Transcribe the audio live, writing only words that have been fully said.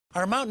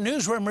Our Mountain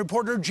Newsroom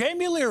reporter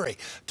Jamie Leary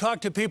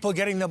talked to people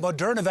getting the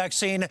Moderna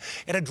vaccine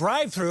at a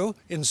drive-through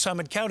in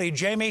Summit County.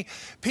 Jamie,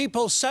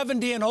 people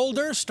 70 and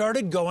older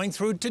started going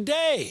through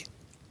today.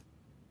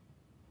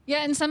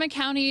 Yeah, and Summit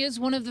County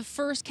is one of the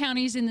first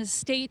counties in the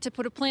state to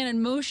put a plan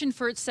in motion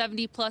for its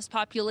 70-plus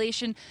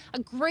population, a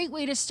great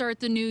way to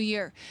start the new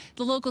year.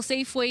 The local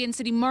Safeway and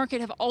City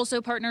Market have also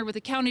partnered with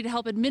the county to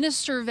help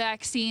administer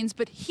vaccines,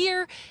 but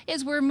here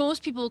is where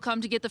most people come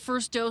to get the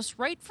first dose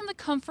right from the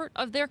comfort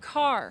of their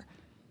car.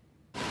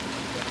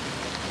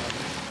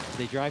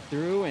 They drive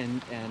through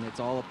and it's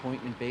all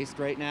appointment based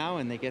right now,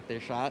 and they get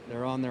their shot,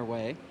 they're on their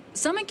way.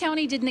 Summit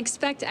County didn't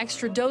expect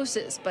extra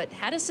doses, but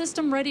had a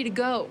system ready to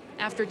go.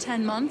 After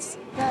 10 months,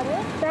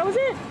 that was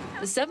it.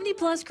 The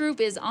 70-plus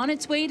group is on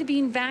its way to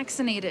being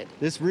vaccinated.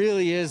 This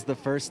really is the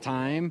first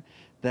time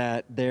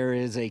that there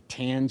is a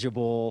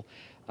tangible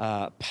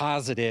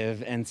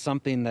positive and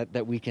something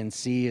that we can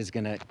see is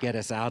going to get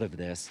us out of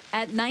this.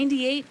 At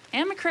 98,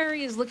 Ann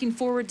McCrary is looking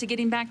forward to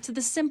getting back to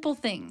the simple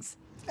things.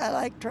 I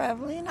like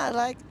traveling. I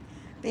like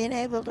being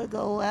able to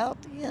go out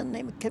in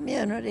the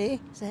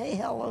community, say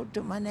hello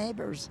to my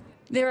neighbors.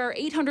 There are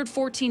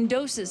 814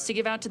 doses to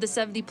give out to the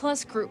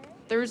 70-plus group.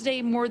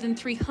 Thursday, more than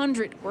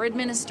 300 were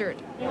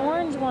administered. The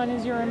orange one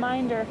is your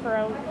reminder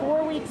for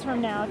 4 weeks from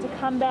now to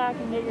come back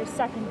and get your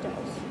second dose.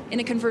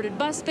 In a converted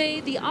bus bay,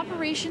 the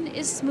operation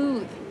is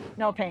smooth.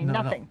 No pain,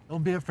 nothing. No.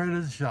 Don't be afraid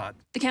of the shot.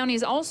 The county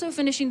is also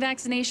finishing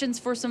vaccinations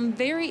for some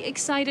very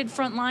excited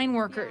frontline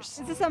workers.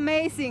 This is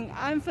amazing.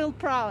 I feel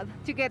proud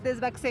to get this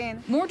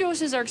vaccine. More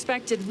doses are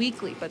expected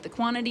weekly, but the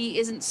quantity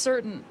isn't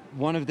certain.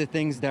 One of the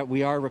things that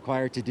we are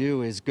required to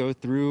do is go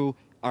through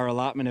our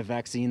allotment of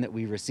vaccine that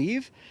we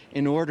receive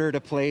in order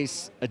to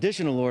place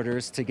additional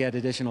orders to get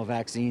additional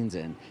vaccines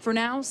in. For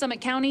now,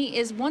 Summit County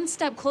is one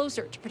step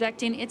closer to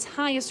protecting its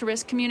highest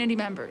risk community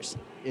members.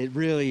 It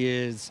really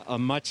is a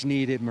much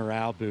needed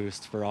morale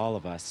boost for all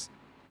of us.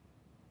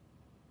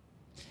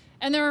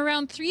 And there are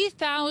around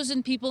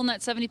 3,000 people in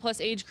that 70-plus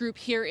age group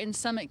here in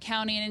Summit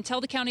County. And until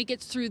the county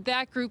gets through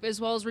that group,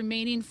 as well as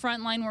remaining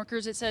frontline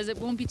workers, it says it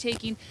won't be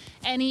taking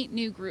any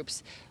new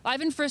groups. Live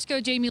in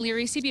Frisco, Jamie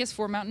Leary, CBS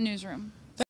 4 Mountain Newsroom.